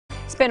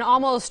It's been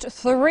almost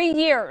 3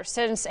 years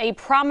since a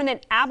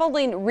prominent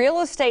Abilene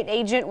real estate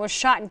agent was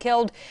shot and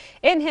killed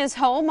in his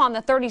home on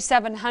the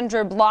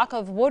 3700 block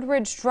of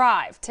Woodridge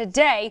Drive.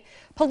 Today,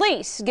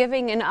 police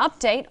giving an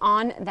update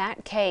on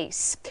that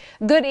case.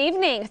 Good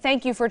evening.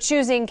 Thank you for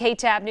choosing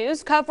KTAB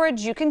News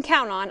coverage you can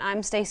count on.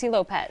 I'm Stacy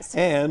Lopez.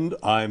 And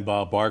I'm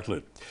Bob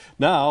Bartlett.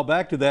 Now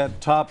back to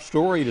that top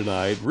story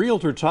tonight.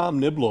 Realtor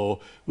Tom Niblo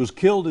was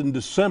killed in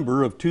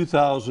December of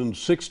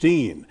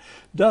 2016.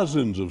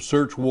 Dozens of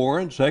search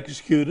warrants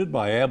executed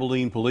by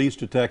Abilene police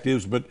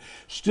detectives, but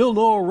still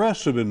no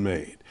arrests have been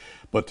made.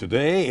 But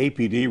today,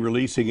 APD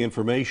releasing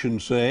information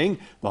saying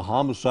the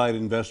homicide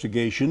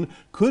investigation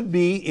could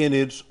be in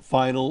its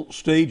final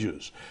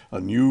stages.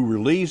 A new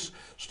release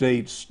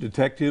states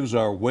detectives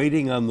are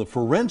waiting on the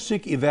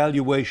forensic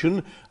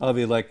evaluation of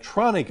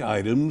electronic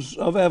items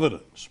of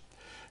evidence.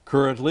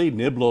 Currently,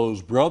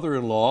 Niblo's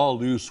brother-in-law,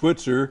 Luke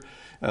Switzer,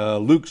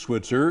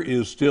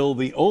 is still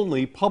the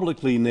only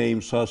publicly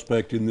named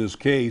suspect in this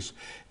case.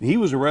 He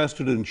was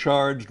arrested and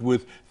charged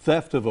with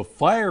theft of a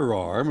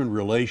firearm in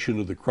relation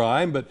to the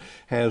crime, but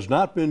has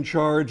not been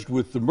charged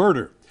with the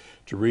murder.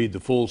 To read the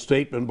full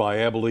statement by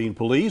Abilene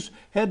Police,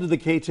 head to the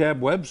KTAB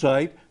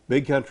website,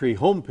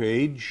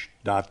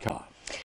 bigcountryhomepage.com.